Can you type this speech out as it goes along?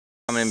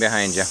Coming in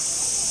behind you.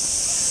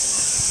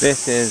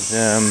 This is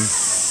the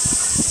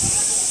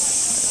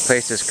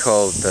place is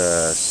called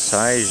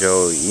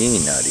Saijo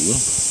Inari,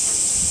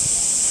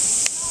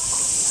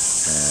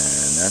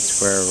 and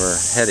that's where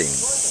we're heading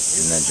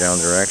in that general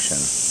direction.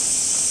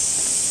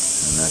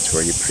 And that's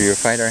where you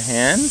purified our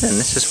hands, and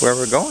this is where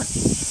we're going.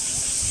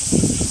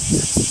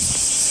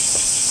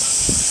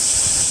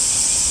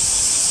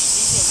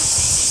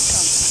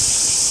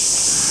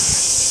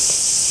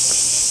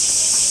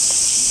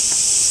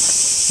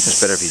 It's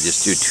better if you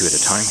just do two at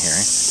a time here,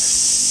 eh?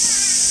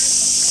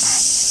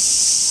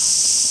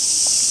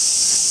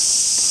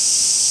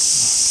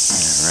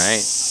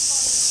 Alright.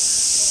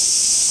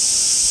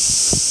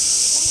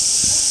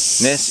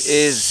 This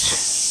is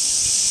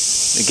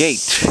the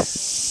gate.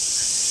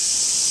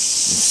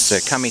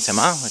 It's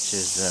Kami-sama, which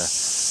is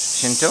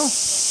Shinto.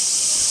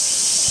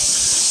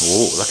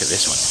 Oh, look at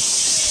this one.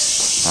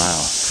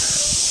 Wow.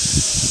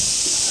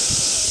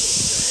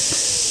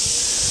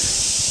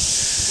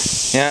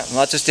 Yeah,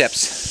 lots of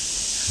steps.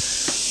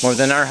 More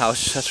than our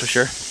house, that's for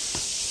sure.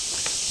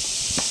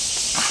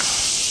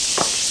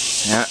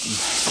 Yeah.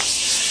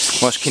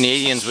 Most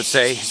Canadians would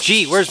say,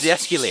 gee, where's the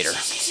escalator?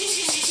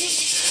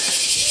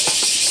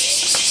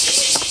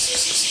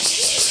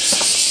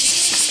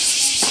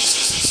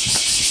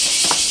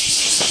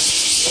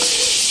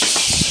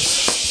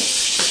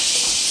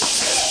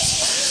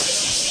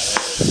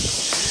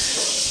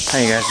 How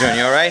you guys doing?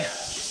 You alright?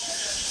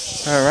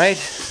 Alright.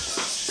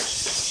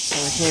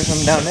 Well, we came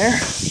from down there.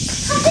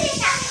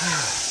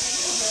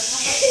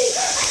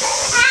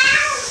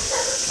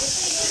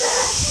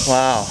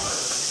 Wow.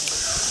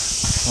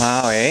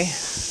 Wow, eh?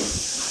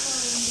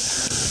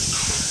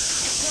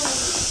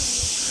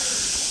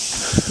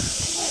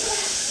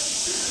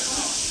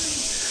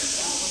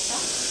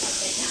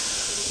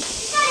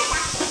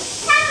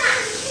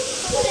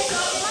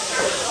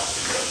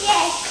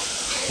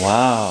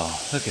 Wow,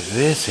 look at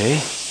this, eh?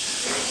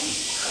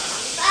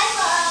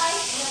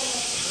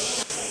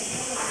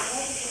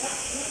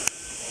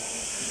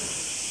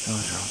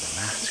 Those are all the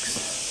masks.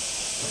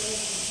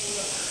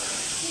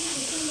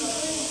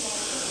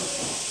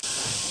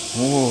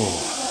 Whoa,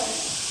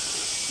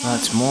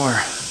 lots more.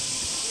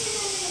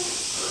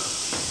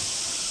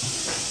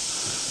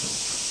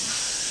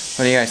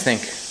 What do you guys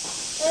think?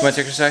 Too much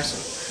exercise?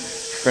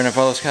 Burn up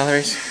all those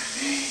calories?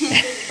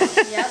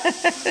 Yep.